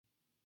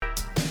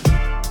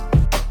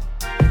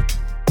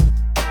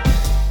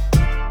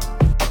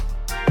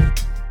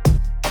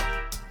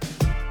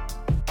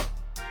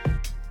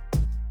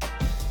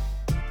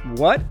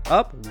What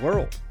up,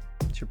 world?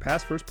 It's your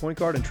past first point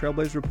guard and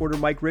Trailblazers reporter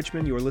Mike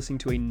Richmond. You are listening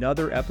to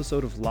another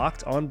episode of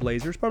Locked On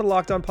Blazers, part of the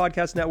Locked On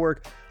Podcast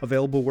Network,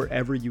 available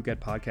wherever you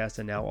get podcasts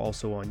and now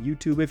also on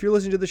YouTube. If you're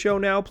listening to the show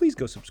now, please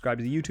go subscribe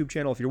to the YouTube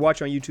channel. If you're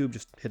watching on YouTube,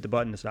 just hit the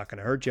button. It's not going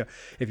to hurt you.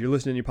 If you're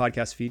listening to your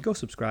podcast feed, go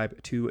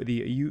subscribe to the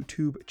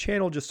YouTube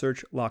channel. Just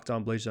search Locked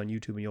On Blazers on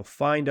YouTube and you'll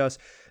find us.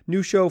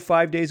 New show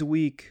 5 days a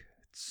week.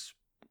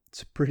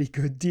 It's a pretty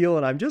good deal,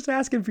 and I'm just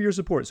asking for your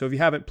support. So if you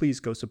haven't,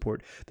 please go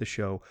support the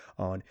show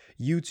on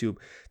YouTube.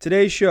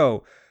 Today's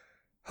show,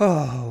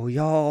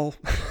 y'all.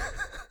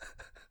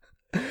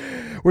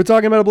 We're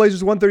talking about a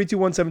Blazers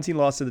 132-117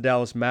 loss to the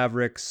Dallas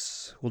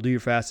Mavericks. We'll do your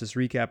fastest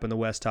recap in the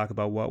West, talk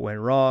about what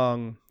went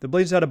wrong. The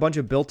Blazers had a bunch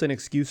of built-in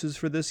excuses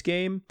for this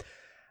game.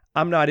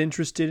 I'm not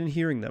interested in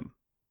hearing them.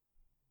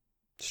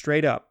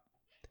 Straight up.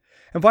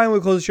 And finally,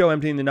 we'll close the show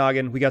emptying the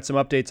noggin. We got some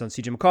updates on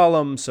CJ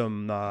McCollum,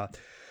 some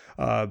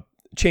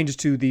changes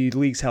to the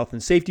league's health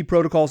and safety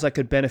protocols that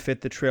could benefit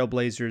the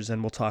Trailblazers,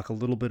 and we'll talk a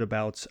little bit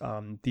about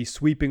the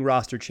sweeping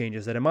roster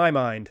changes that, in my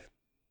mind,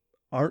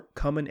 aren't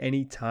coming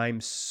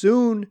anytime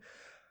soon.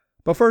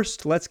 But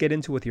first, let's get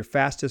into with your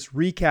fastest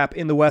recap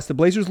in the West. The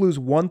Blazers lose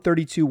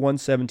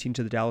 132-117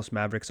 to the Dallas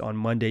Mavericks on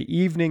Monday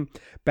evening,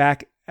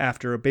 back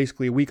after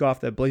basically a week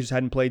off. The Blazers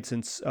hadn't played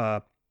since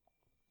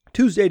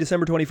Tuesday,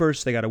 December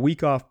 21st. They got a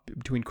week off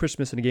between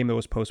Christmas and a game that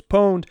was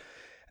postponed.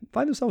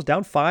 Find themselves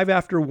down 5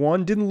 after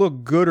 1. Didn't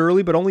look good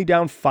early, but only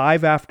down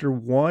 5 after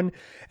 1.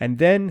 And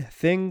then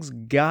things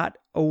got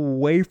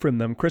away from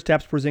them.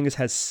 Kristaps Porzingis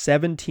has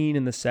 17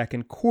 in the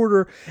second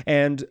quarter,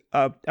 and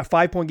a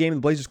 5-point game.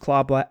 The Blazers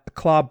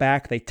claw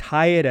back. They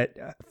tie it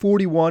at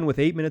 41 with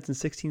 8 minutes and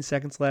 16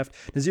 seconds left.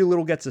 Nassir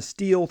Little gets a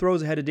steal,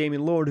 throws ahead of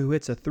Damian Lillard, who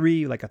hits a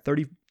three, like a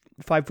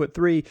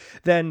 5'3".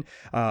 Then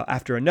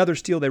after another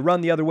steal, they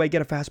run the other way,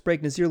 get a fast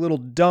break. Nassir Little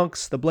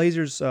dunks. The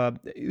Blazers,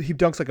 he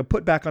dunks like a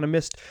putback on a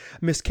missed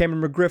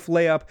Cameron McGriff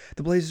layup.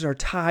 The Blazers are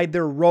tied.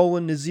 They're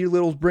rolling. Nassir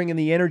Little's bringing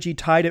the energy,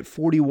 tied at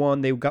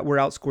 41. Were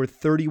outscored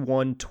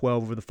 31-12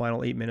 over the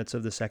final 8 minutes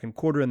of the second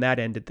quarter, and that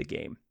ended the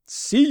game.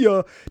 See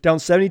ya! Down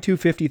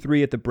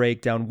 72-53 at the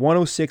break, down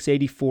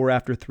 106-84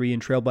 after 3,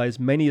 and trailed by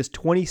as many as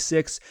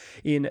 26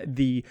 in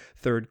the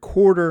third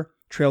quarter.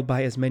 Trailed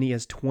by as many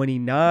as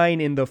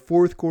 29 in the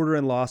fourth quarter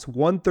and lost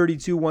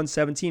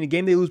 132-117. A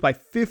game they lose by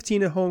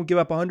 15 at home, give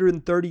up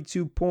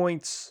 132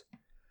 points.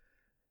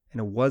 And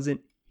it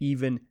wasn't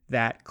even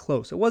that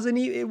close. It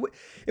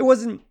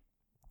wasn't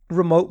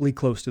remotely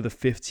close to the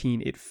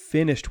 15 it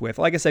finished with.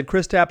 Like I said,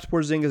 Kristaps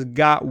Porzingis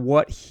got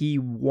what he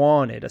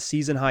wanted. A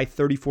season-high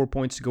 34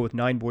 points to go with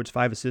 9 boards,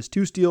 5 assists,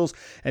 2 steals,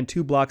 and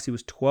 2 blocks. He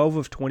was 12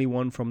 of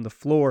 21 from the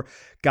floor.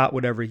 Got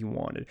whatever he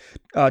wanted.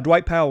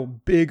 Dwight Powell,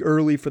 big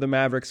early for the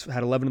Mavericks,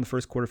 had 11 in the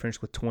first quarter,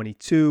 finished with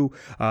 22.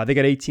 They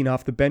got 18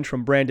 off the bench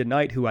from Brandon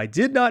Knight, who I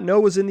did not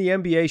know was in the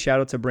NBA. Shout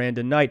out to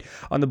Brandon Knight.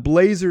 On the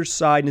Blazers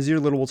side, Nassir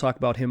Little, we'll talk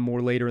about him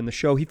more later in the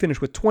show. He finished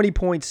with 20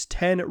 points,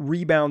 10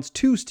 rebounds,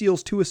 2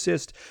 steals, 2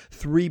 assists,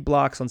 3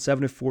 blocks on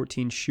 7 of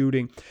 14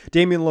 shooting.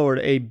 Damian Lillard,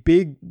 a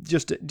big,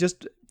 just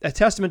a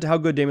testament to how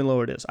good Damian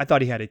Lillard is. I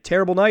thought he had a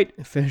terrible night.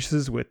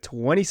 Finishes with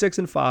 26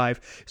 and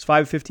 5. He's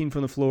 5 of 15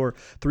 from the floor,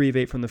 3 of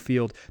 8 from the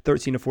field,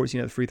 13 of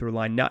 14 at the free throw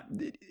line.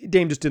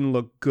 Dame just didn't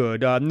look good.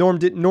 Norm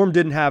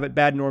didn't have it.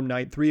 Bad Norm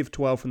night. 3 of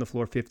 12 from the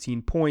floor,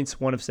 15 points,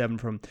 1 of 7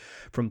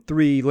 from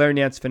 3. Larry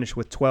Nance finished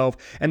with 12.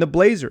 And the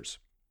Blazers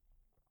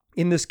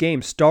in this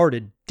game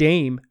started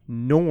Dame,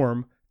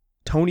 Norm,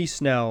 Tony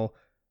Snell,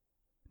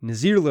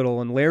 Nassir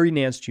Little, and Larry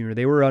Nance Jr.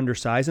 They were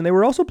undersized, and they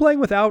were also playing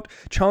without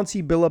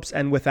Chauncey Billups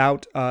and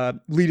without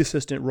lead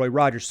assistant Roy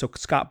Rogers, so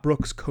Scott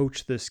Brooks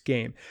coached this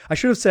game. I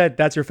should have said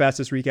that's your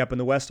fastest recap in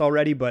the West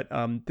already, but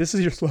this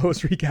is your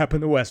slowest recap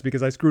in the West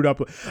because I screwed up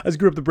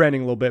the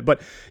branding a little bit.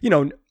 But,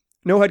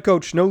 no head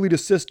coach, no lead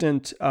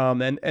assistant,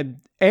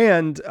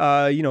 and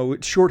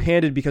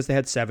shorthanded because they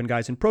had 7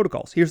 guys in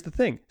protocols. Here's the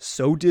thing.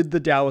 So did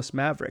the Dallas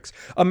Mavericks.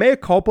 A mea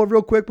culpa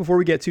real quick before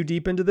we get too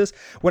deep into this.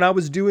 When I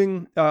was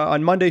doing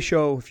on Monday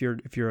show, if you're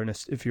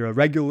a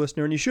regular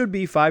listener, and you should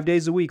be 5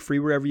 days a week, free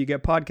wherever you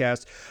get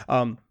podcasts,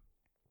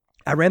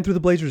 I ran through the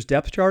Blazers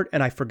depth chart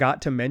and I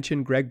forgot to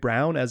mention Greg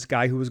Brown as a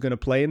guy who was going to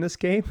play in this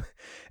game.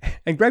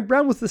 And Greg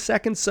Brown was the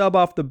second sub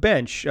off the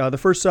bench. The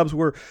first subs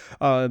were,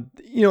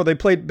 they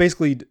played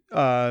basically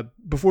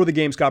before the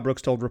game. Scott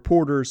Brooks told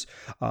reporters,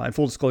 and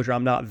full disclosure,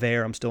 I'm not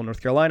there. I'm still in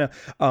North Carolina.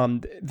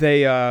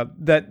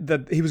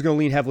 That he was going to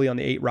lean heavily on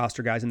the 8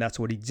 roster guys, and that's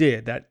what he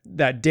did.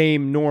 That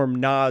Dame, Norm,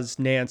 Nas,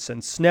 Nance,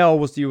 and Snell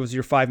was your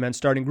 5-man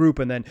starting group,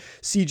 and then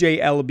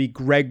CJ Ellaby,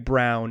 Greg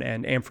Brown,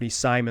 and Anthony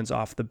Simons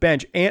off the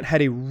bench. Ant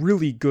had a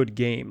really good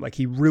game. Like,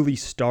 he really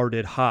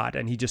started hot,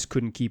 and he just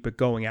couldn't keep it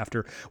going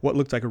after what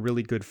looked like a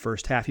really good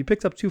first half. He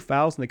picked up 2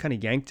 fouls, and they kind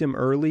of yanked him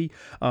early.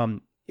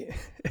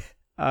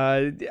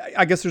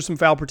 I guess there's some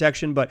foul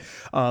protection, but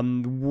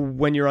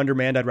when you're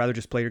undermanned, I'd rather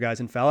just play your guys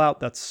and foul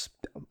out.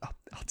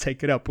 I'll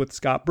take it up with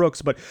Scott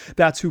Brooks, but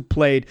that's who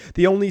played.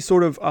 The only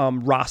sort of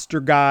roster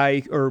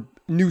guy or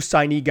new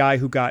signee guy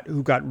who got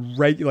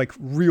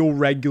real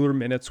regular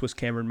minutes was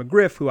Cameron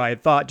McGriff, who I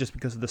had thought, just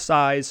because of the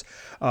size,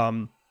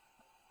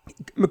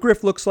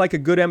 McGriff looks like a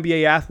good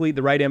NBA athlete,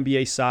 the right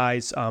NBA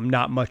size,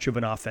 not much of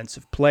an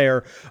offensive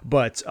player,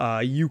 but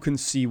you can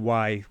see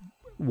why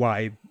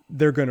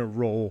they're going to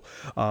roll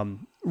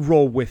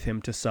with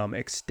him to some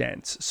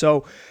extent.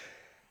 So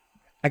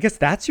I guess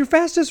that's your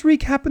fastest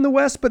recap in the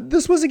West, but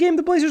this was a game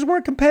the Blazers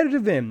weren't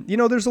competitive in.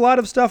 There's a lot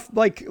of stuff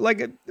like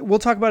we'll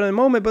talk about it in a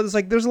moment, but it's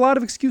like there's a lot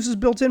of excuses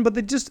built in, but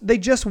they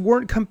just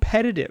weren't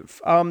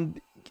competitive.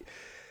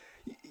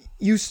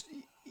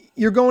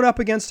 You're going up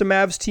against a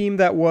Mavs team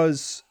that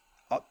was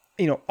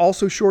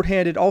also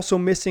shorthanded, also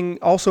missing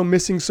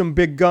some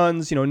big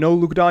guns. No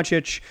Luka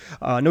Doncic,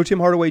 no Tim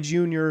Hardaway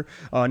Jr.,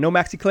 no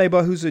Maxi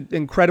Kleber, who's an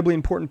incredibly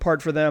important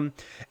part for them,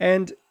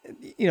 and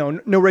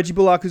no Reggie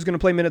Bullock, who's going to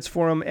play minutes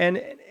for him, and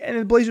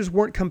the Blazers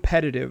weren't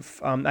competitive.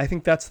 I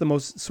think that's the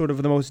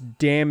most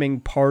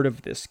damning part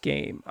of this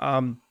game.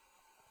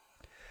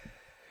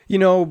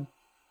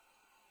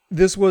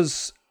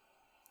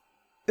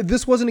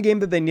 This wasn't a game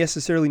that they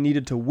necessarily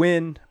needed to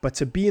win, but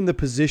to be in the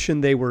position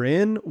they were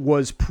in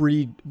was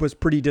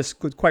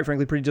quite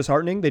frankly pretty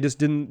disheartening. They just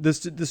didn't.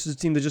 This is a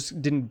team that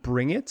just didn't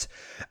bring it,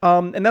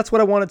 and that's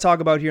what I want to talk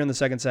about here in the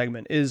second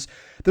segment. Is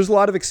there's a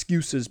lot of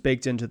excuses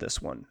baked into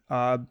this one.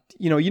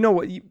 You know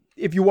what?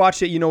 If you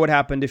watched it, you know what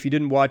happened. If you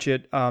didn't watch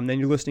it, and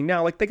you're listening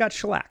now, they got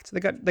shellacked.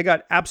 They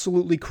got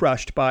absolutely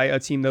crushed by a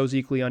team that was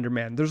equally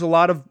undermanned. There's a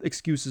lot of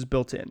excuses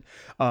built in.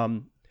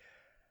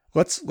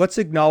 Let's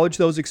acknowledge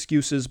those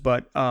excuses,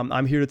 but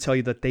I'm here to tell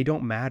you that they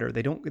don't matter.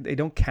 They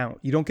don't count.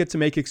 You don't get to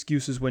make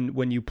excuses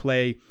when you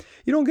play.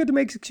 You don't get to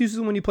make excuses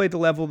when you play at the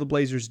level the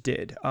Blazers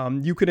did.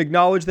 You can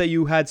acknowledge that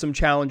you had some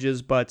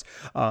challenges, but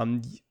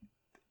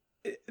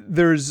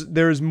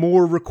there's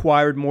more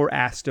required, more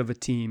asked of a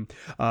team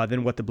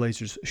than what the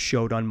Blazers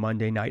showed on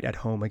Monday night at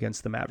home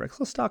against the Mavericks.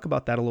 Let's talk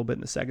about that a little bit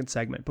in the second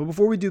segment. But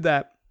before we do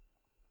that,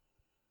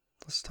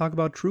 let's talk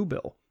about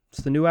Truebill.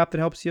 It's the new app that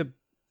helps you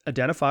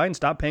identify and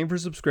stop paying for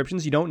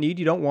subscriptions you don't need,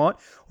 you don't want,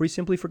 or you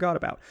simply forgot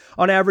about.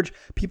 On average,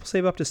 people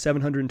save up to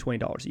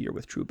 $720 a year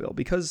with Truebill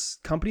because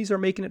companies are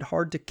making it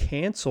hard to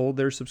cancel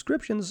their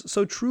subscriptions,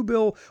 so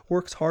Truebill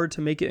works hard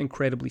to make it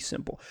incredibly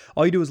simple.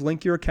 All you do is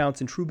link your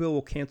accounts and Truebill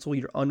will cancel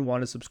your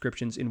unwanted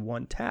subscriptions in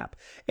one tap.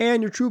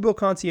 And your Truebill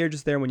concierge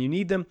is there when you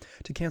need them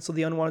to cancel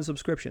the unwanted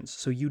subscriptions,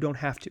 so you don't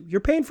have to.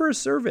 You're paying for a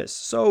service,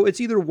 so it's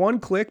either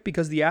one click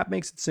because the app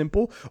makes it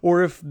simple,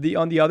 or if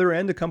on the other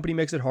end, a company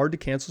makes it hard to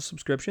cancel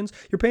subscriptions,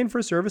 you're paying for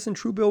a service and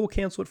Truebill will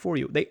cancel it for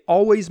you. They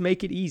always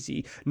make it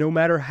easy, no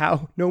matter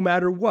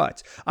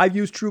what. I've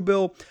used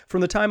Truebill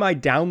from the time I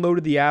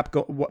downloaded the app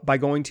by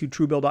going to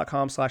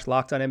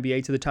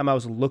truebill.com/lockedonnba to the time I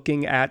was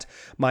looking at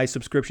my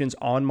subscriptions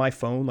on my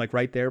phone, like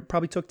right there.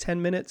 Probably took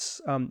 10 minutes,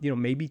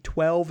 maybe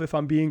 12 if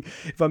I'm being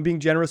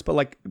generous,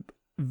 but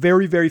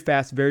very, very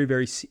fast, very,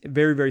 very,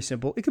 very, very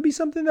simple. It could be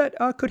something that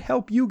could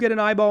help you get an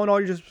eyeball on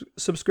all your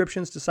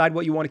subscriptions, decide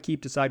what you want to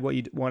keep, decide what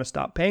you want to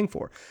stop paying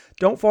for.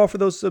 Don't fall for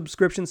those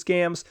subscription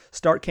scams.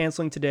 Start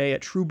canceling today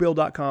at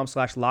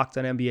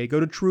truebill.com/lockedonnba. Go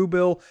to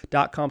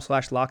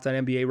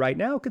truebill.com/lockedonnba right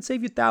now. It could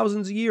save you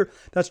thousands a year.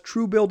 That's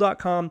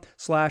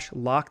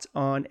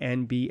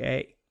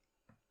truebill.com/lockedonnba.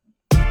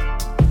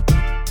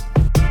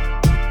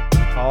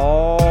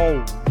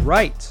 All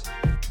right.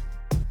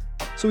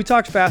 So we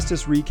talked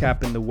fastest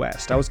recap in the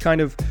West. I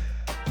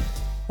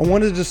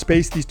wanted to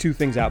space these two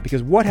things out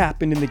because what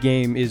happened in the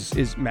game is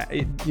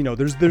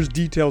there's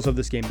details of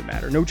this game that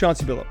matter. No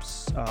Chauncey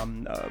Billups,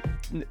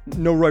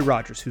 no Roy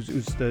Rogers, who's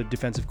the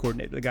defensive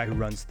coordinator, the guy who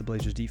runs the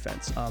Blazers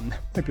defense.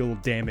 Might be a little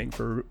damning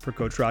for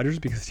Coach Rogers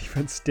because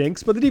defense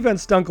stinks, but the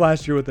defense stunk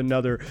last year with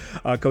another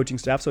coaching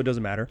staff, so it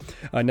doesn't matter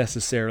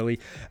necessarily.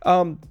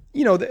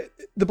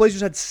 The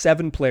Blazers had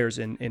 7 players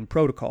in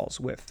protocols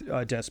with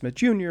Dennis Smith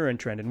Jr. and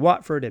Trendon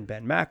Watford and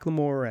Ben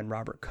McLemore and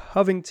Robert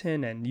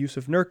Covington and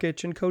Yusuf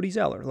Nurkic and Cody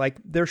Zeller.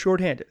 They're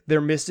shorthanded. They're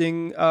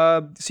missing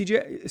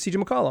CJ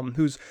McCollum,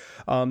 who's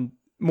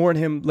more on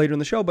him later in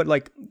the show, but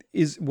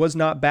was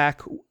not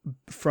back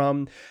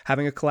from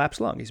having a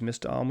collapsed lung. He's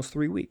missed almost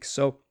 3 weeks.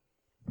 So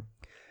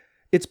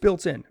it's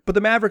built in. But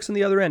the Mavericks on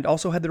the other end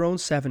also had their own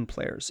 7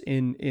 players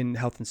in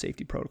health and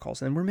safety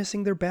protocols. And we're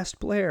missing their best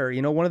player,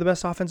 one of the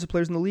best offensive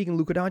players in the league in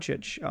Luka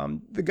Doncic.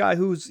 The guy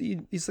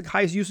he's the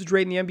highest usage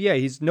rate in the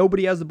NBA.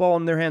 Nobody has the ball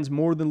in their hands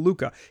more than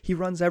Luka. He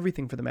runs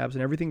everything for the Mavs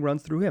and everything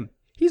runs through him.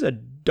 He's a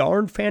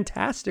darn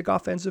fantastic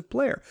offensive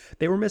player.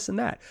 They were missing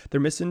that. They're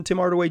missing Tim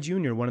Hardaway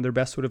Jr., one of their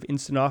best sort of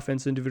instant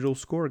offense individual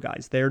scorer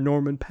guys. They're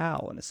Norman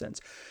Powell in a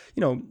sense.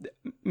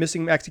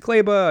 Missing Maxi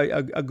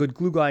Kleber, a good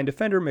glue guy and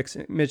defender,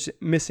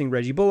 missing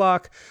Reggie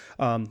Bullock,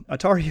 a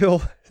Tar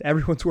Heel.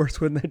 Everyone's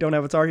worse when they don't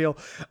have a Tar Heel.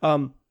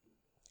 The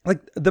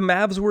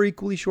Mavs were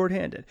equally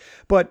shorthanded.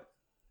 But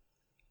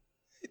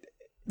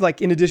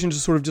in addition to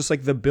sort of just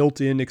the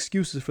built-in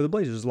excuses for the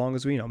Blazers, as long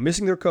as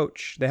missing their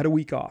coach, they had a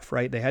week off,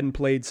 right? They hadn't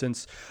played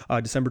since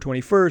December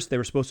 21st. They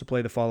were supposed to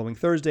play the following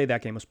Thursday.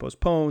 That game was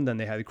postponed. Then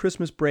they had the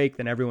Christmas break.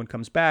 Then everyone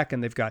comes back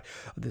and they've got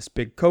this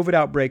big COVID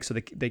outbreak. So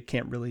they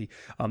can't really,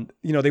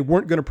 they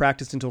weren't going to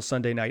practice until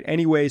Sunday night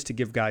anyways to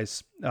give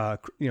guys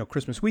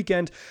Christmas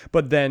weekend,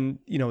 but then,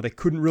 they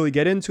couldn't really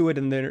get into it.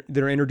 And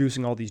they're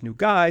introducing all these new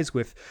guys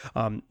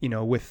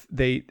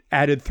they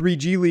added 3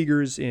 G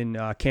Leaguers in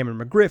Cameron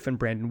McGriff and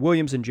Brandon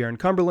Williams and Jaron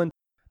Cumberland.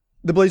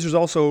 The Blazers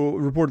also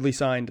reportedly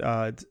signed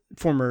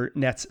former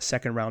Nets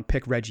second-round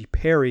pick Reggie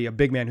Perry, a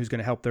big man who's going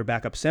to help their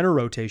backup center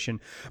rotation,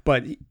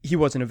 but he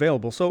wasn't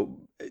available. So,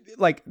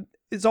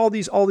 it's all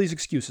these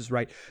excuses,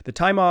 right? The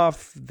time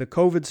off, the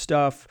COVID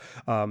stuff,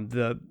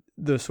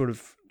 the sort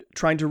of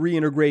trying to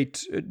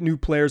reintegrate new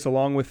players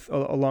along with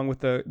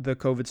the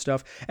COVID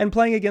stuff, and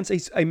playing against a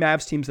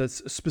Mavs team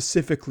that's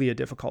specifically a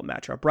difficult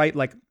matchup, right?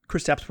 Like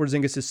Kristaps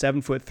Porzingis is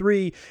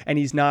 7'3", and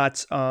he's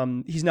not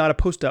a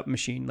post-up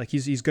machine. Like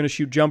he's going to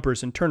shoot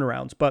jumpers and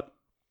turnarounds. But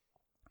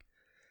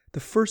the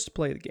first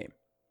play of the game,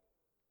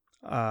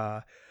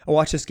 I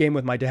watched this game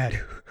with my dad,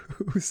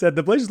 who said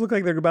the Blazers look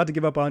like they're about to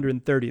give up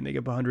 130, and they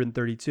give up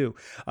 132.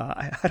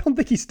 I don't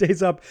think he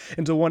stays up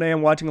until 1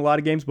 a.m. watching a lot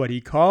of games, but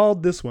he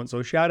called this one,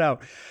 so shout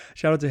out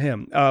to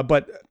him.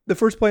 But the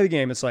first play of the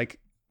game, it's like,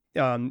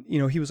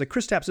 he was like,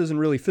 Kristaps isn't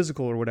really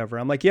physical or whatever.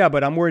 I'm like, yeah,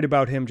 but I'm worried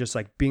about him just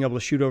like being able to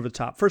shoot over the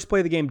top. First play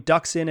of the game,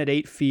 ducks in at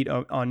 8 feet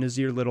on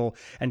Nasir Little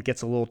and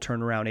gets a little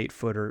turnaround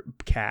 8-footer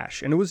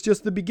cash. And it was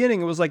just the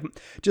beginning. It was like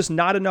just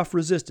not enough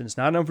resistance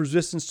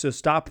to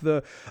stop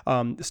the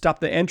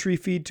entry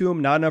feed to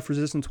him. Not enough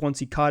resistance once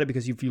he caught it,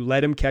 because if you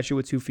let him catch it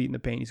with 2 feet in the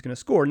paint, he's going to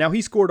score. Now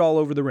he scored all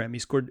over the rim. He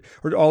scored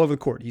all over the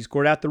court. He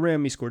scored at the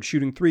rim. He scored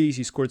shooting threes.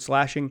 He scored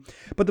slashing.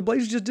 But the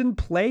Blazers just didn't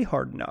play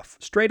hard enough.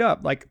 Straight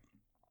up, like.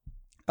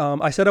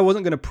 I said I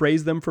wasn't going to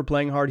praise them for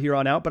playing hard here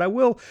on out, but I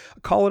will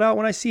call it out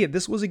when I see it.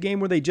 This was a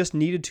game where they just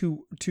needed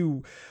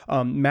to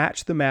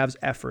match the Mavs'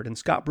 effort. And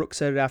Scott Brooks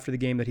said it after the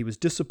game that he was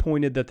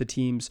disappointed that the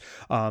team's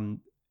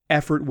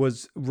effort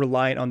was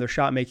reliant on their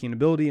shot-making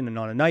ability, and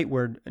on a night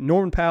where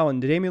Norman Powell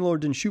and Damian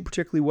Lillard didn't shoot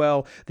particularly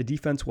well, the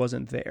defense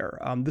wasn't there.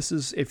 This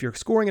is, if you're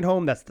scoring at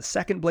home, that's the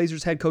second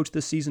Blazers head coach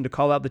this season to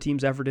call out the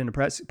team's effort in a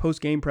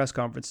post-game press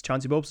conference.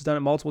 Chauncey Billups has done it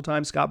multiple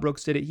times. Scott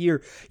Brooks did it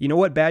here. You know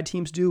what bad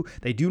teams do?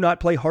 They do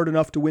not play hard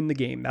enough to win the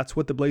game. That's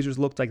what the Blazers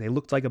looked like. They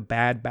looked like a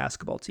bad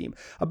basketball team.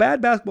 A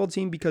bad basketball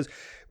team because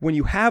when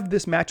you have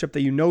this matchup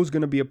that you know is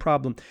going to be a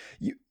problem,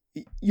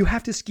 you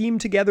have to scheme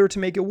together to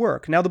make it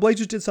work. Now, the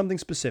Blazers did something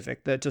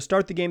specific. That to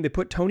start the game, they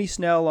put Tony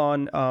Snell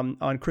on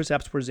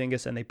Kristaps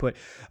Porzingis, and they put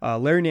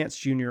Larry Nance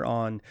Jr.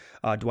 on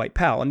Dwight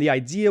Powell. And the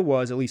idea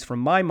was, at least from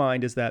my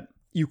mind, is that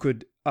you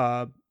could,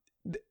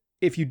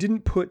 if you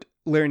didn't put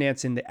Larry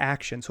Nance into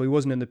action, so he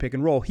wasn't in the pick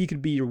and roll, he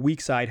could be your weak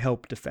side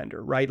help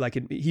defender, right? Like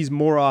he's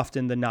more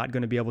often than not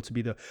going to be able to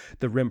be the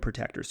rim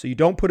protector. So you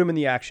don't put him in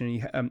the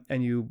action,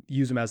 and you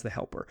use him as the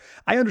helper.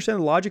 I understand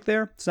the logic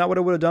there. It's not what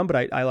I would have done, but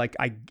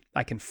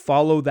I can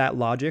follow that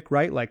logic,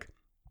 right? Like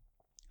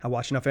I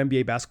watch enough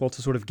NBA basketball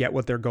to sort of get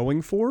what they're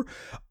going for.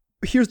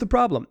 Here's the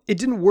problem. It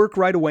didn't work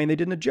right away, and they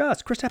didn't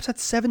adjust. Kristaps had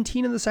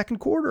 17 in the second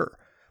quarter.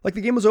 Like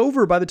the game was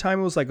over by the time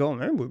it was like, oh,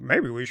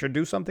 maybe we should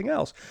do something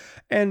else.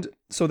 And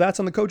so that's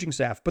on the coaching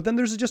staff. But then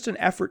there's just an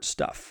effort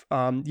stuff.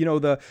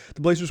 The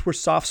Blazers were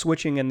soft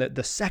switching, and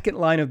the second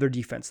line of their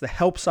defense, the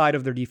help side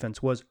of their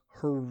defense, was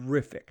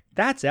horrific.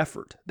 That's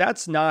effort.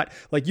 That's not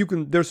like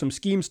there's some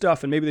scheme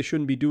stuff, and maybe they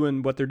shouldn't be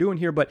doing what they're doing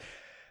here, but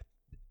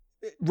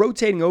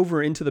rotating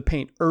over into the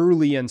paint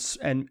early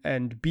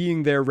and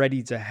being there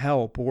ready to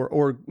help,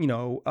 or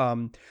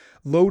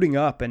loading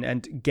up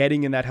and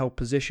getting in that help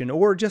position,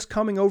 or just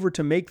coming over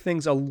to make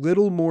things a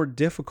little more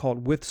difficult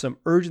with some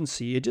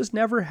urgency. It just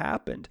never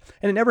happened.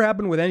 And it never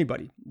happened with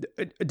anybody.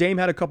 Dame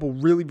had a couple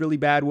really, really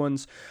bad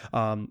ones.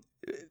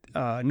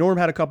 Norm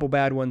had a couple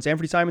bad ones.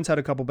 Anthony Simons had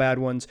a couple bad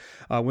ones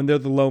when they're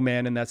the low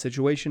man in that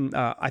situation.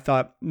 I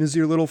thought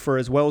Nasir Little, for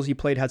as well as he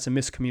played, had some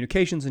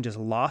miscommunications and just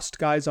lost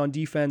guys on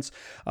defense.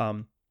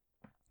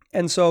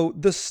 And so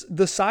the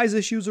size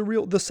issues are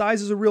real. The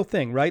size is a real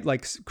thing, right?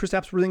 Like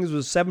Kristaps Porzingis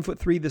was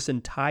 7'3" this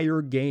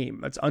entire game.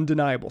 That's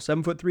undeniable.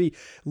 7'3"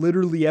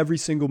 literally every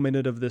single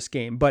minute of this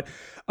game. But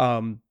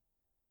the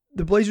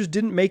Blazers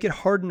didn't make it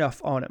hard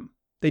enough on him.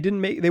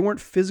 They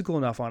weren't physical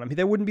enough on him.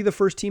 They wouldn't be the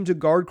first team to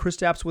guard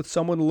Kristaps with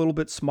someone a little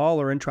bit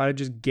smaller and try to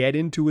just get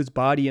into his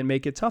body and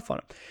make it tough on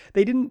him.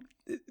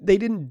 They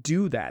didn't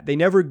do that. They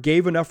never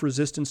gave enough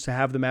resistance to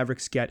have the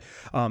Mavericks get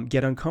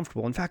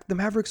uncomfortable. In fact, the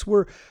Mavericks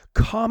were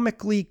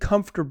comically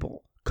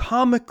comfortable,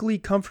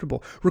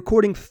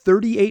 recording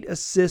 38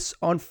 assists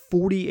on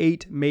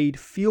 48 made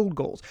field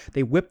goals.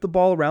 They whipped the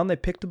ball around, they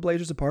picked the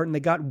Blazers apart, and they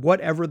got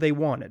whatever they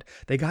wanted.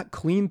 They got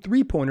clean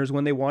three-pointers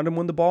when they wanted them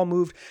when the ball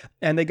moved,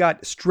 and they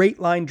got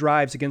straight-line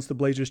drives against the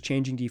Blazers'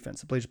 changing defense.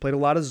 The Blazers played a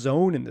lot of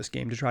zone in this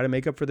game to try to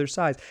make up for their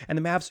size, and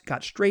the Mavs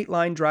got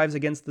straight-line drives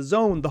against the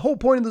zone. The whole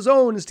point of the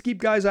zone is to keep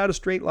guys out of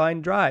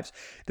straight-line drives.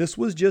 This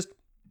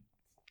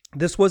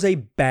was a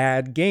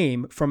bad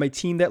game from a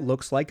team that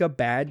looks like a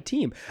bad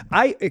team.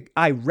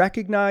 I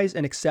recognize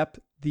and accept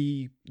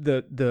the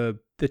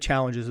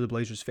challenges the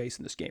Blazers face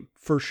in this game,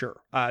 for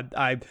sure.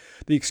 The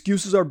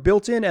excuses are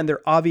built in, and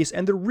they're obvious,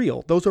 and they're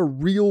real. Those are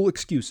real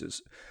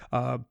excuses.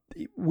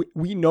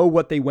 We know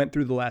what they went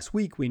through the last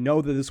week. We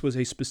know that this was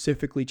a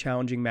specifically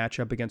challenging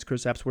matchup against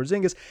Kristaps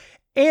Porzingis,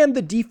 and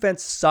the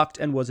defense sucked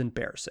and was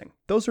embarrassing.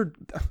 Those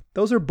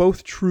are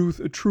both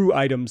true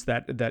items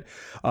that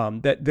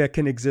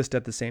can exist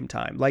at the same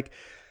time. Like,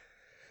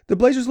 the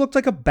Blazers looked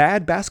like a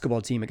bad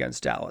basketball team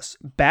against Dallas.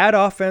 Bad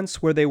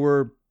offense where they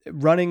were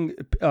running,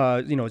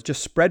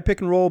 just spread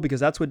pick and roll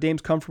because that's what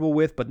Dame's comfortable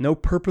with, but no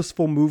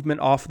purposeful movement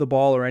off the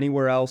ball or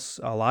anywhere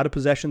else. A lot of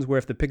possessions where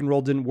if the pick and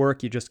roll didn't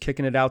work, you're just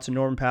kicking it out to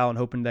Norman Powell and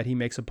hoping that he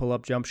makes a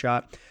pull-up jump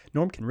shot.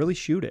 Norm can really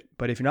shoot it,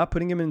 but if you're not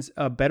putting him in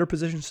a better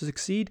position to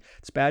succeed,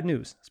 it's bad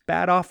news. It's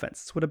bad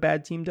offense. It's what a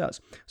bad team does.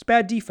 It's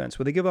bad defense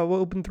where they give up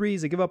open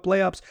threes, they give up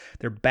layups.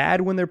 They're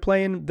bad when they're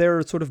playing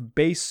their sort of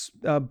base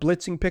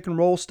blitzing pick and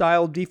roll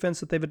style defense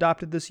that they've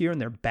adopted this year, and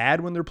they're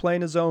bad when they're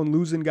playing a zone,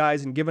 losing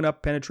guys and giving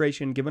up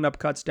penetration, giving up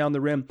cuts down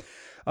the rim,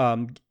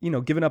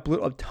 giving up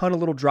a ton of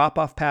little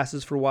drop-off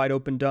passes for wide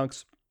open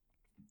dunks.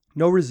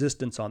 No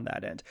resistance on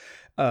that end.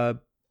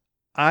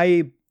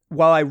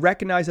 While I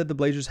recognize that the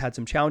Blazers had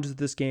some challenges at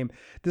this game,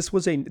 to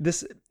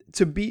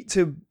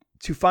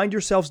find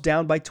yourselves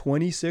down by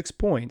 26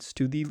 points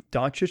to the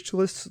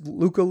Doncic-less,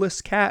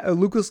 Luka-less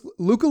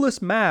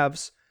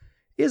Mavs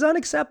is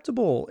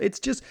unacceptable. It's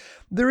just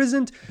there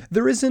isn't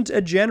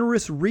a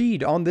generous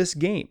read on this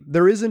game.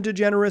 There isn't a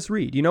generous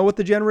read. You know what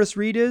the generous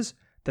read is?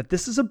 That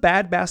this is a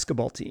bad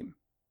basketball team.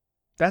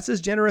 That's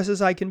as generous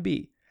as I can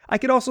be. I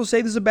could also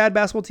say this is a bad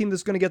basketball team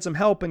that's going to get some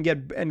help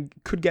and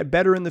could get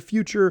better in the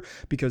future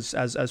because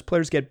as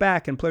players get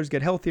back and players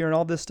get healthier and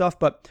all this stuff.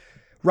 But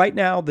right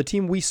now, the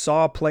team we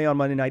saw play on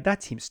Monday night,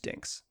 that team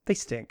stinks. They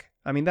stink.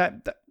 I mean,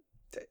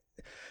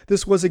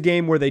 this was a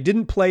game where they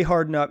didn't play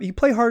hard enough. You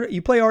play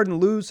hard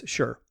and lose,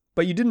 sure.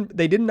 But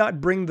they did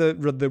not bring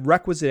the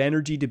requisite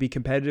energy to be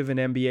competitive in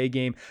an NBA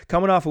game.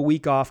 Coming off a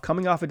week off,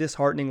 coming off a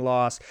disheartening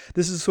loss,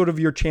 this is sort of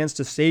your chance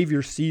to save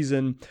your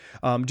season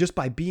just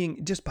by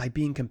being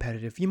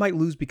competitive. You might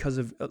lose because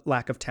of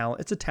lack of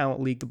talent. It's a talent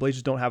league. The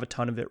Blazers don't have a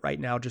ton of it right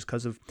now just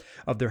because of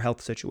their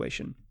health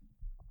situation.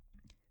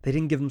 They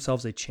didn't give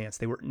themselves a chance.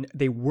 They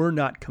were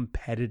not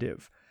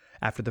competitive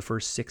after the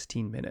first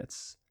 16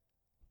 minutes.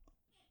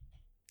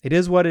 It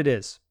is what it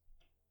is.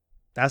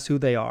 That's who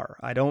they are.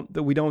 I told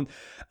you I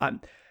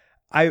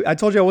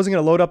wasn't going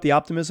to load up the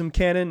optimism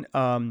cannon.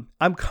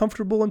 I'm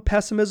comfortable in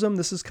pessimism.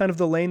 This is kind of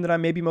the lane that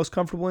I'm maybe most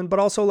comfortable in, but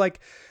also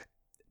like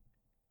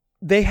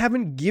they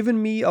haven't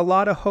given me a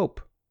lot of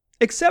hope,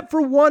 except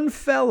for one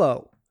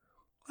fellow.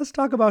 Let's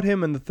talk about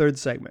him in the third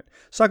segment.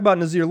 Let's talk about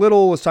Nasir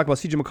Little. Let's talk about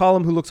CJ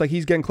McCollum, who looks like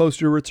he's getting close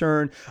to a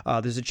return.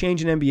 There's a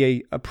change in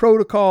NBA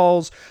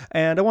protocols.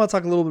 And I want to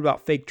talk a little bit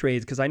about fake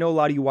trades because I know a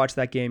lot of you watch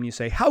that game and you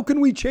say, how can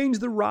we change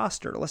the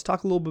roster? Let's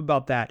talk a little bit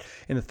about that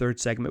in the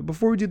third segment.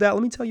 Before we do that,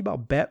 let me tell you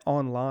about Bet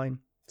Online.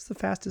 It's the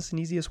fastest and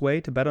easiest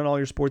way to bet on all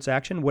your sports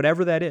action,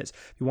 whatever that is.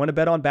 If you want to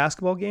bet on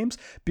basketball games,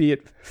 be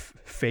it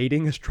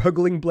fading a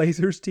struggling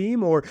Blazers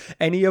team or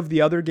any of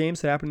the other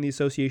games that happen in the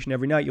association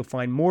every night, you'll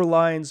find more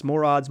lines,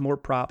 more odds, more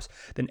props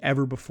than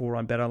ever before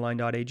on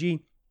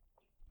betonline.ag.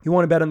 You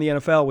want to bet on the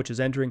NFL, which is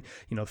entering,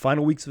 the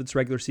final weeks of its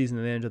regular season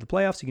and the end of the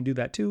playoffs. You can do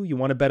that too. You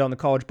want to bet on the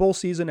college bowl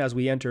season as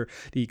we enter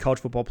the college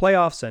football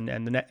playoffs and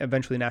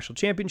eventually national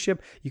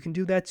championship. You can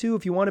do that too.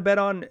 If you want to bet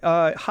on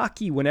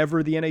hockey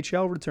whenever the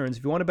NHL returns,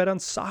 if you want to bet on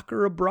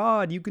soccer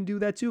abroad, you can do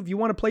that too. If you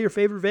want to play your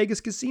favorite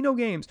Vegas casino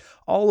games,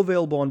 all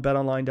available on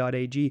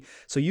betonline.ag.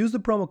 So use the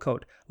promo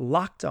code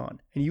LOCKEDON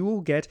and you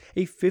will get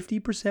a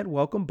 50%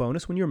 welcome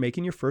bonus when you're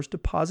making your first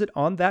deposit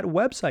on that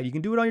website. You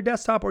can do it on your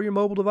desktop or your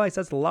mobile device.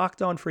 That's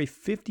Locked On for a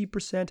 50%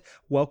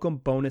 welcome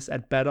bonus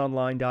at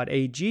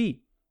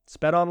betonline.ag. It's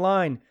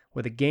BetOnline,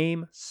 where the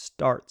game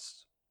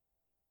starts.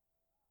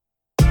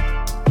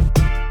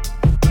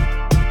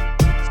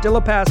 Still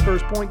a pass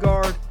first point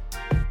guard.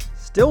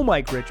 Still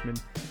Mike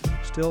Richmond.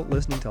 Still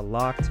listening to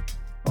Locked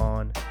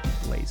On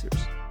Blazers.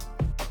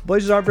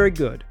 Blazers aren't very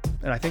good,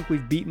 and I think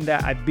we've beaten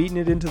that. I've beaten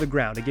it into the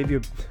ground. I gave you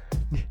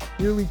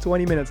nearly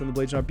 20 minutes on the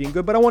Blazers aren't being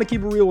good, but I want to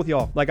keep it real with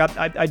y'all. Like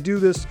I do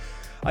this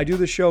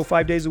show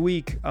 5 days a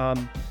week.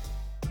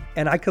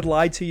 And I could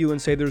lie to you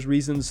and say there's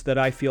reasons that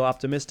I feel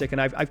optimistic.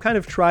 And I've kind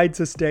of tried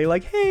to stay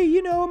like, hey,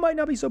 it might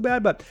not be so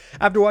bad. But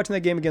after watching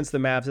that game against the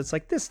Mavs, it's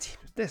like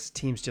this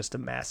team's just a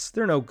mess.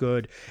 They're no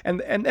good.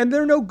 And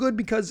they're no good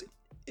because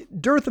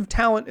dearth of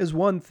talent is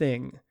one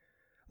thing.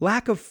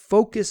 Lack of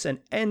focus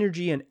and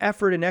energy and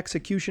effort and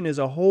execution is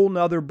a whole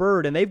nother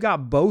bird. And they've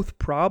got both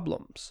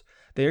problems.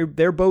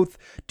 They're both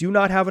do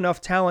not have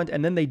enough talent,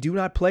 and then they do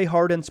not play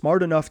hard and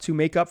smart enough to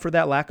make up for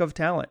that lack of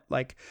talent.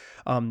 Like,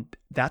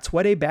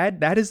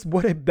 that is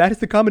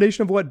the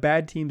combination of what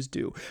bad teams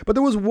do. But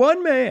there was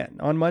one man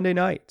on Monday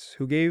night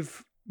who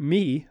gave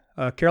me,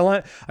 a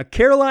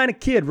Carolina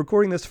kid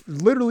recording this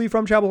literally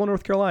from Chapel Hill,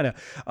 North Carolina,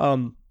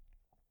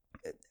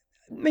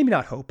 maybe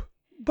not hope,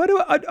 but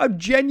a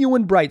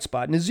genuine bright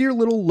spot. Nassir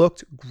Little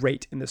looked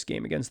great in this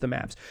game against the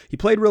Mavs. He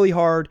played really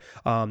hard.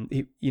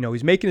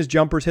 He's making his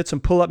jumpers, hit some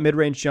pull-up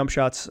mid-range jump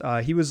shots.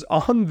 He was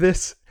on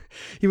this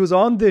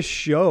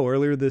show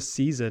earlier this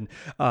season,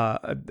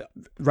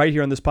 right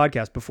here on this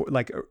podcast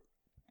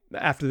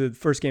after the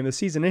first game of the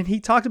season, and he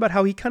talked about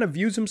how he kind of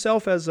views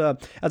himself as a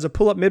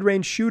pull-up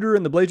mid-range shooter,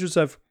 and the Blazers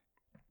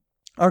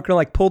aren't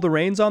going to pull the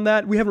reins on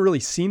that. We haven't really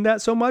seen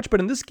that so much, but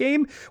in this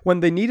game,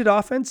 when they needed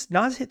offense,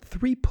 Naz hit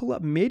 3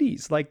 pull-up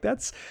middies.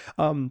 That's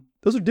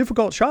those are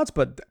difficult shots,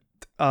 but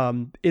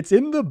it's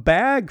in the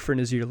bag for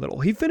Nassir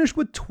Little. He finished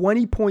with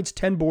 20 points,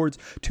 10 boards,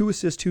 2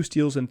 assists, 2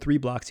 steals, and 3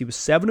 blocks. He was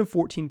 7 of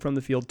 14 from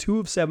the field, 2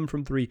 of 7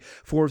 from 3,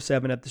 4 of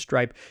 7 at the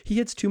stripe. He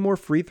hits 2 more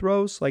free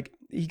throws.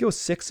 He goes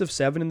 6 of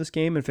 7 in this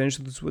game and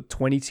finishes with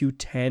 22,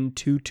 10,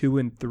 2, 2,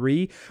 and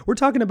 3. We're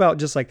talking about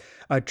just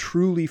a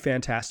truly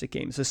fantastic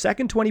game. It's the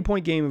second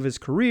 20-point game of his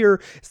career.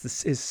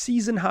 It's his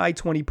season high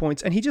 20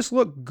 points, and he just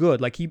looked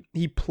good.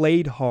 He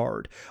played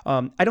hard.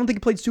 I don't think he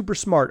played super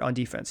smart on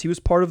defense. He was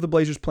part of the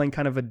Blazers playing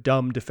kind of a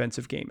dumb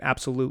defensive game.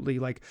 Absolutely.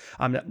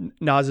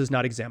 Naz is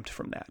not exempt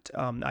from that.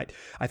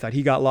 I thought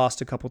he got lost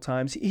a couple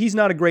times. He's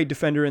not a great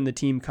defender in the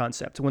team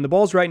concept. When the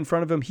ball's right in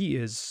front of him,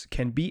 he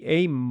can be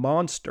a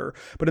monster.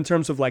 But in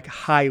terms of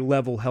high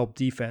level help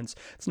defense,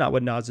 it's not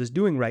what Naz is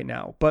doing right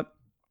now. But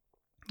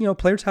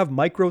players have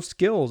micro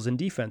skills in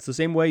defense, the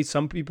same way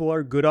some people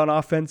are good on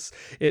offense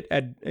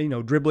at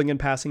dribbling and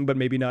passing, but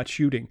maybe not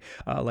shooting.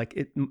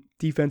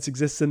 Defense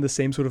exists in the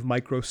same sort of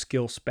micro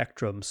skill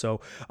spectrum.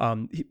 So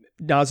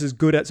Naz is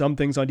good at some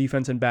things on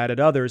defense and bad at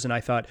others. And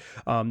I thought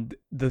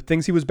the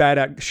things he was bad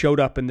at showed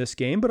up in this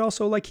game, but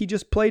also he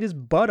just played his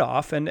butt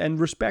off, and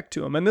respect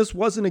to him. And this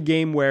wasn't a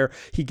game where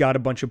he got a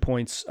bunch of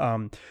points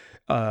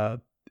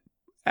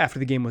after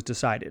the game was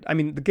decided. I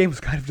mean, the game was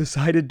kind of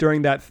decided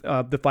during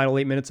the final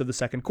 8 minutes of the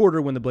second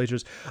quarter when the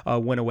Blazers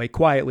went away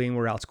quietly and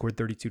were outscored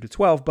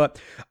 32-12.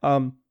 But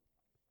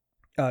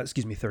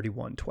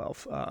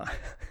 31-12.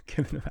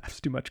 Giving the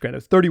Mavs too much credit. It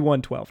was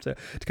 31-12 to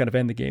kind of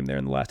end the game there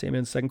in the last 8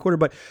 minutes of the second quarter.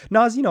 But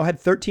Naz, had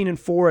 13 and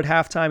 4 at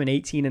halftime and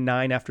 18 and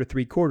 9 after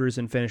 3 quarters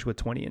and finished with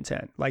 20 and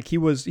 10. He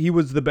was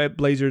the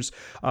Blazers.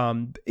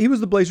 He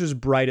was the Blazers'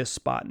 brightest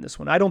spot in this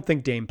one. I don't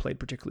think Dame played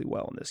particularly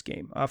well in this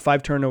game.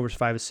 5 turnovers,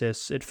 5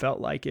 assists. It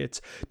felt like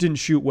it didn't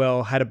shoot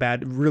well. Had a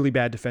really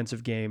bad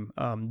defensive game.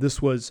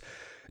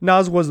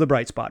 Naz was the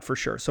bright spot for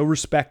sure. So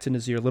respect to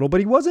Nassir Little, but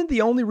he wasn't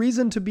the only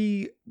reason to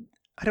be.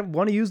 I don't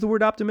want to use the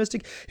word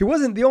optimistic. He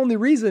wasn't the only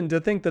reason to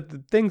think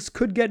that things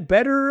could get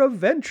better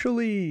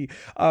eventually.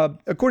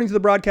 According to the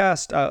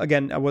broadcast,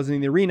 again, I wasn't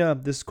in the arena.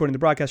 This is according to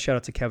the broadcast. Shout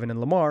out to Kevin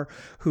and Lamar,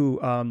 who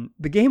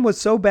the game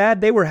was so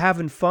bad they were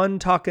having fun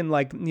talking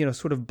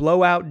sort of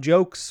blowout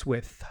jokes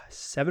with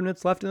 7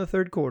 minutes left in the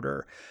third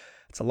quarter.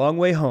 It's a long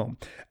way home.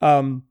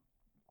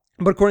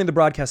 But according to the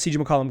broadcast, CJ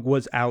McCollum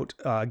was out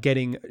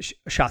getting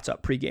shots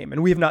up pregame,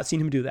 and we have not seen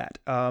him do that.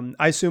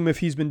 I assume if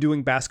he's been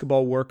doing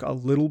basketball work a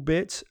little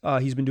bit,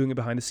 he's been doing it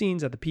behind the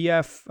scenes at the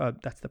PF,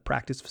 that's the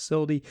practice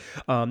facility,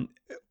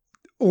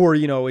 or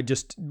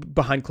just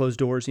behind closed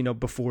doors,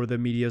 before the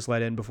media is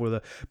let in, before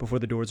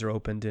the doors are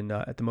opened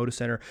at the Moda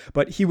Center.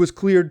 But he was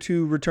cleared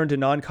to return to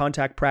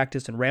non-contact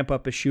practice and ramp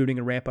up his shooting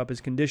and ramp up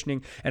his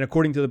conditioning. And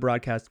according to the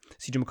broadcast,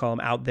 CJ McCollum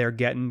out there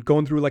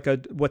going through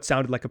what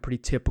sounded like a pretty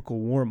typical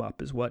warm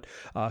up is what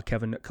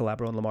Kevin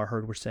Calabro and Lamar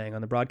Hurd were saying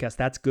on the broadcast.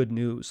 That's good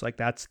news.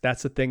 That's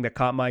the thing that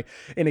caught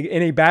in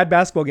a bad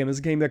basketball game. This is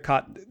a game that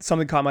caught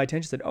my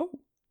attention. Said, oh,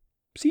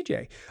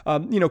 CJ.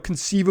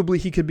 Conceivably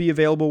he could be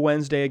available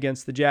Wednesday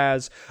against the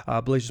Jazz.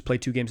 Blazers play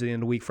 2 games at the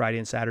end of the week, Friday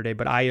and Saturday,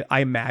 but I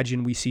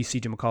imagine we see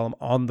CJ McCollum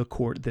on the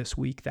court this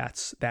week.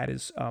 That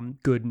is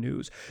good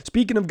news.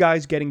 Speaking of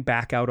guys getting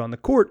back out on the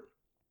court,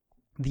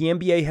 the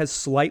NBA has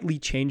slightly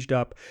changed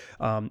up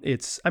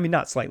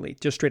not slightly,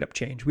 just straight up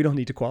changed. We don't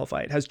need to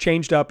qualify. It has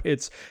changed up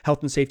its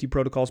health and safety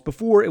protocols.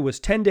 Before, it was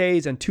 10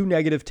 days and 2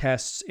 negative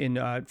tests in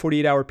a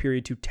 48-hour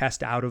period to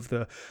test out of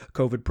the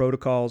COVID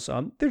protocols.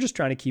 They're just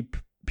trying to keep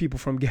people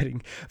from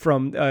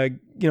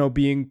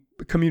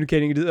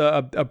communicating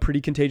a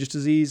pretty contagious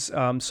disease.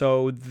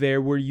 So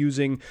we're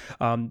using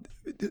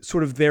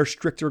sort of their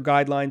stricter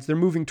guidelines. They're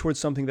moving towards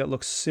something that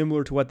looks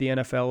similar to what the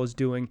NFL is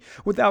doing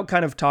without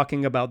kind of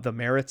talking about the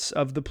merits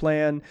of the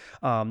plan.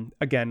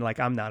 Again,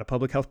 I'm not a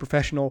public health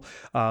professional,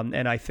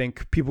 and I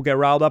think people get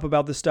riled up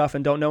about this stuff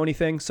and don't know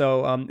anything.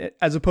 So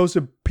as opposed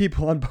to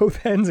people on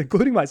both ends,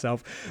 including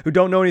myself, who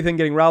don't know anything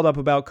getting riled up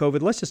about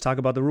COVID, let's just talk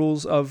about the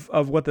rules of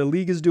what the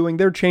league is doing.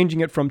 They're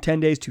changing it from 10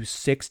 days to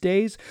 6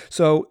 days.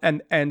 So,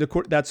 and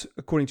that's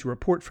according to a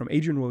report from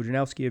Adrian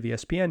Wojnarowski of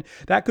ESPN,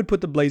 that could put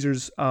the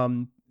Blazers,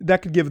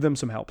 that could give them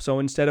some help. So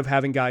instead of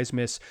having guys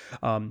miss,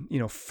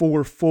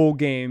 4 full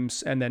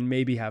games and then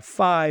maybe have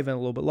 5 and a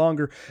little bit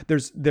longer,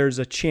 there's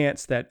a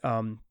chance that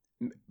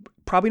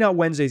probably not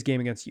Wednesday's game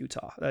against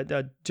Utah.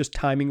 Just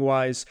timing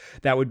wise,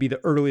 that would be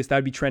the earliest. That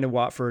would be Trendon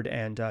Watford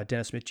and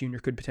Dennis Smith Jr.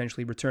 could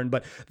potentially return.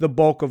 But the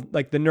bulk of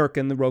like the Nurk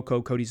and the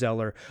Rocco, Cody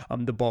Zeller,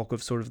 the bulk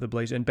of sort of the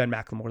Blazers, and Ben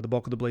McLemore, the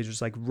bulk of the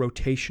Blazers like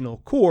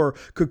rotational core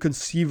could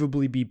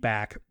conceivably be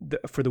back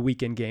for the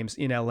weekend games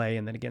in LA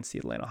and then against the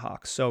Atlanta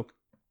Hawks. So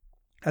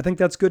I think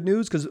that's good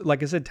news because,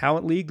 like I said,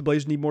 talent league, the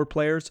Blazers need more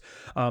players.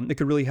 It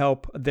could really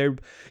help. The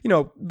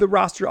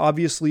roster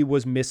obviously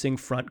was missing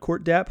front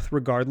court depth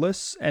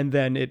regardless, and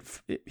then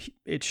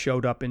it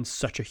showed up in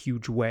such a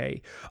huge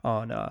way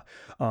on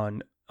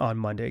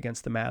Monday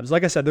against the Mavs.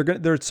 Like I said,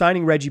 they're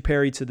signing Reggie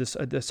Perry to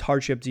this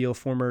hardship deal,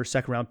 former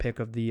second round pick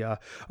of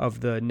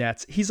the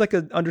Nets. He's like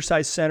an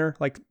undersized center,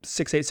 like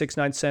 6'8",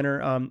 6'9"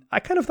 center.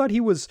 I kind of thought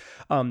he was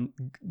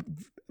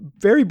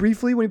very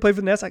briefly when he played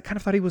for the Nets, I kind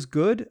of thought he was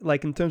good,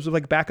 like in terms of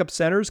like backup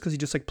centers, because he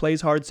just like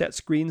plays hard, set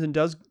screens, and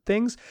does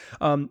things.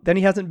 Then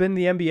he hasn't been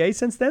in the NBA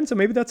since then, so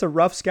maybe that's a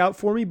rough scout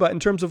for me. But in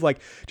terms of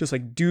like just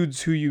like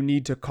dudes who you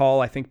need to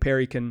call, I think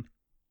Perry can.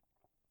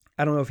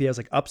 I don't know if he has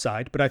like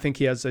upside, but I think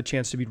he has a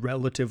chance to be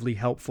relatively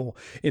helpful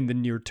in the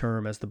near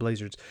term as the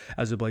Blazers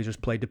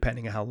play,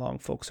 depending on how long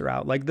folks are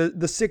out. Like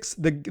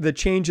the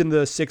change in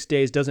the 6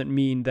 days doesn't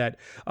mean that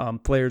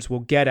players will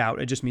get out.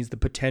 It just means the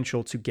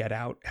potential to get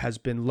out has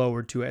been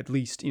lowered to at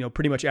least,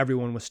 pretty much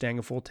everyone was staying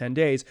a full 10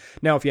 days.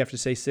 Now, if you have to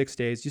say 6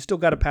 days, you still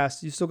got to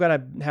pass, you still got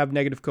to have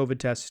negative COVID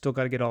tests, you still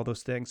got to get all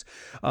those things.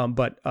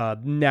 But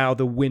now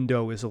the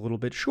window is a little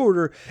bit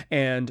shorter.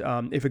 And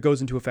if it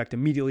goes into effect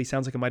immediately,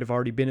 sounds like it might have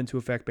already been into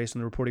effect based on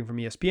the reporting from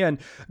ESPN,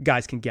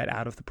 guys can get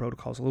out of the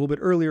protocols a little bit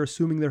earlier,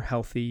 assuming they're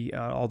healthy,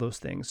 all those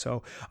things.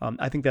 So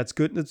I think that's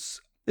good.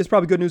 It's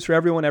probably good news for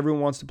everyone.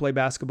 Everyone wants to play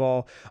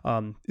basketball.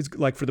 It's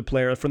like from the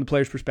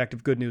player's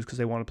perspective, good news because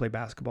they want to play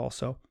basketball.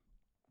 So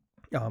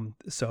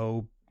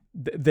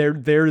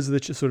there is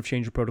the sort of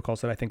change of protocols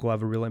that I think will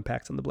have a real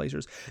impact on the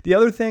Blazers. The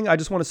other thing I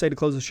just want to say to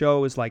close the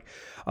show is like,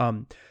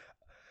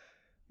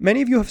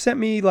 many of you have sent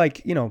me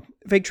like,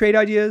 fake trade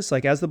ideas,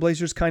 like as the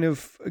Blazers kind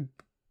of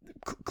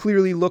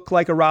clearly look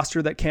like a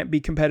roster that can't be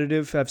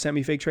competitive, have sent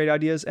me fake trade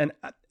ideas. And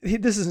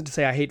this isn't to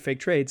say I hate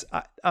fake trades.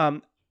 I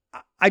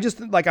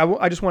just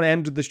want to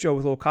end the show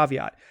with a little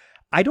caveat.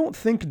 I don't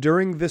think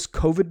during this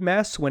COVID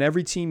mess, when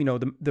every team,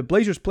 the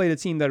Blazers played a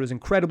team that was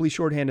incredibly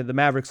shorthanded, the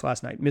Mavericks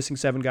last night, missing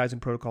 7 guys in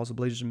protocols. The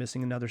Blazers are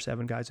missing another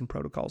 7 guys in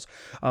protocols.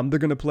 They're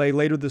going to play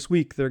later this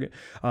week. They're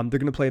going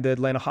to play the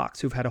Atlanta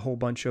Hawks, who've had a whole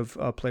bunch of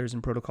players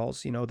in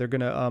protocols. They're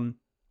going to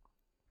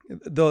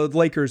the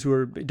Lakers,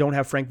 who don't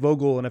have Frank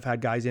Vogel and have had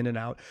guys in and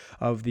out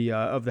of the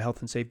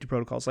health and safety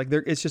protocols. Like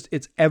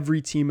it's every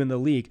team in the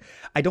league.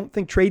 I don't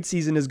think trade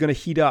season is going to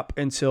heat up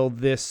until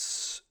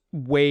this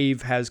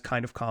wave has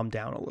kind of calmed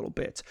down a little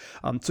bit.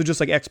 So just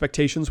like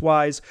expectations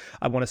wise,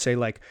 I want to say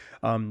like,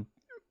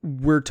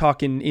 we're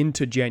talking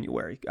into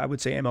January, I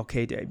would say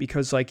MLK Day,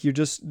 because like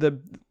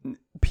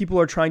people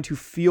are trying to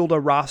field a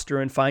roster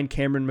and find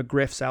Cameron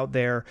McGriffs out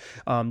there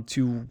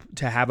to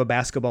have a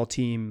basketball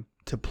team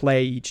to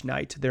play each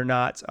night. They're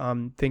not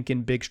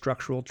thinking big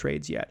structural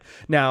trades yet.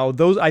 Now,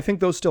 I think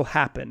those still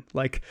happen.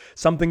 Like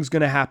something's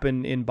going to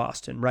happen in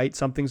Boston, right?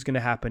 Something's going to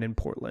happen in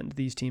Portland.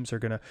 These teams are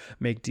going to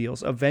make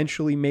deals.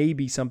 Eventually,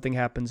 maybe something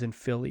happens in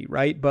Philly,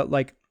 right? But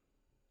like,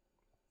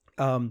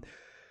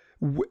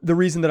 the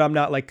reason that I'm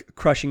not like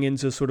crushing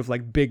into sort of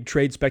like big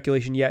trade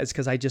speculation yet is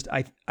because I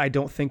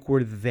don't think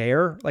we're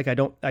there. Like I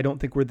don't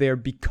think we're there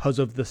because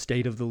of the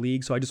state of the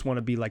league. So I just want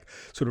to be like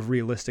sort of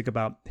realistic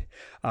about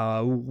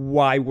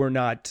why we're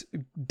not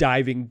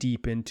diving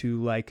deep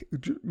into like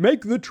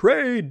make the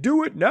trade,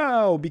 do it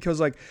now, because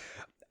like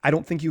I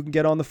don't think you can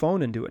get on the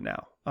phone and do it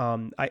now.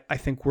 I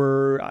think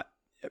we're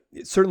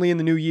certainly in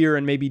the new year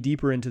and maybe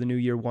deeper into the new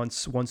year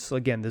once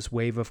again this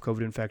wave of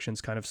COVID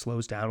infections kind of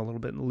slows down a little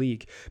bit in the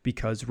league,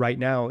 because right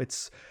now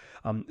it's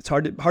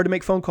hard to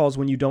make phone calls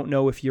when you don't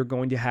know if you're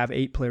going to have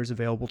 8 players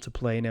available to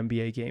play an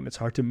NBA game. It's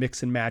hard to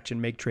mix and match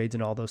and make trades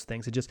and all those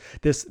things. It just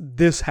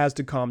this has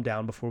to calm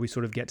down before we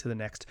sort of get to the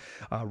next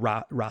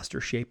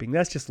roster shaping.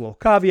 That's just a little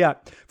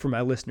caveat for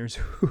my listeners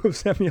who have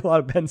sent me a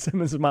lot of Ben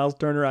Simmons and Miles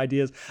Turner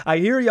ideas. I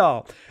hear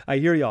y'all.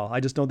 I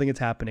just don't think it's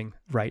happening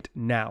right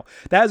now.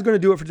 That is going to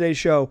do it for today's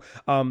show.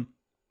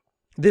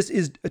 This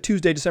is a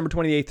Tuesday, December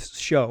 28th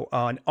show.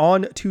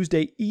 On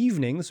Tuesday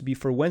evening, this will be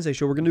for Wednesday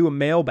show, we're going to do a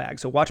mailbag.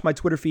 So watch my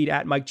Twitter feed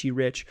at Mike G.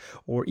 Rich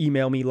or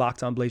email me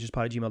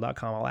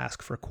lockedonblazerspod@gmail.com. I'll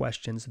ask for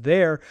questions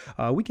there.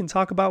 We can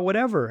talk about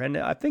whatever. And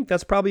I think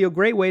that's probably a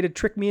great way to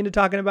trick me into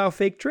talking about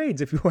fake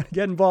trades. If you want to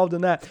get involved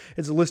in that,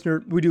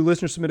 we do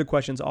listener submitted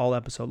questions all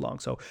episode long.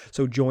 So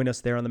join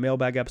us there on the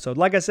mailbag episode.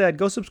 Like I said,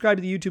 go subscribe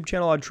to the YouTube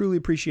channel. I'd truly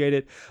appreciate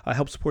it.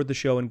 Help support the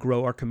show and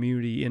grow our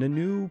community in a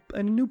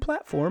new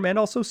platform, and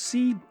also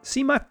see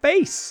my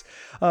face.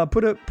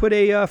 Put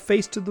a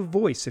face to the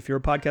voice. If you're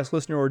a podcast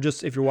listener, or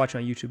just if you're watching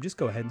on YouTube, just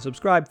go ahead and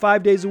subscribe.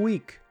 5 days a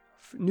week.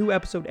 New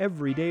episode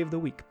every day of the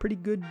week. Pretty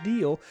good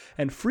deal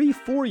and free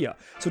for you.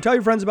 So tell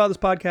your friends about this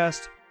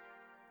podcast.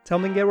 Tell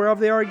them to get wherever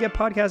they are to get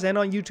podcasts, and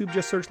on YouTube,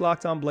 just search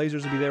Locked On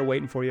Blazers. Will be there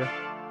waiting for you.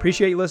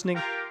 Appreciate you listening.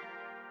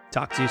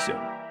 Talk to you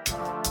soon.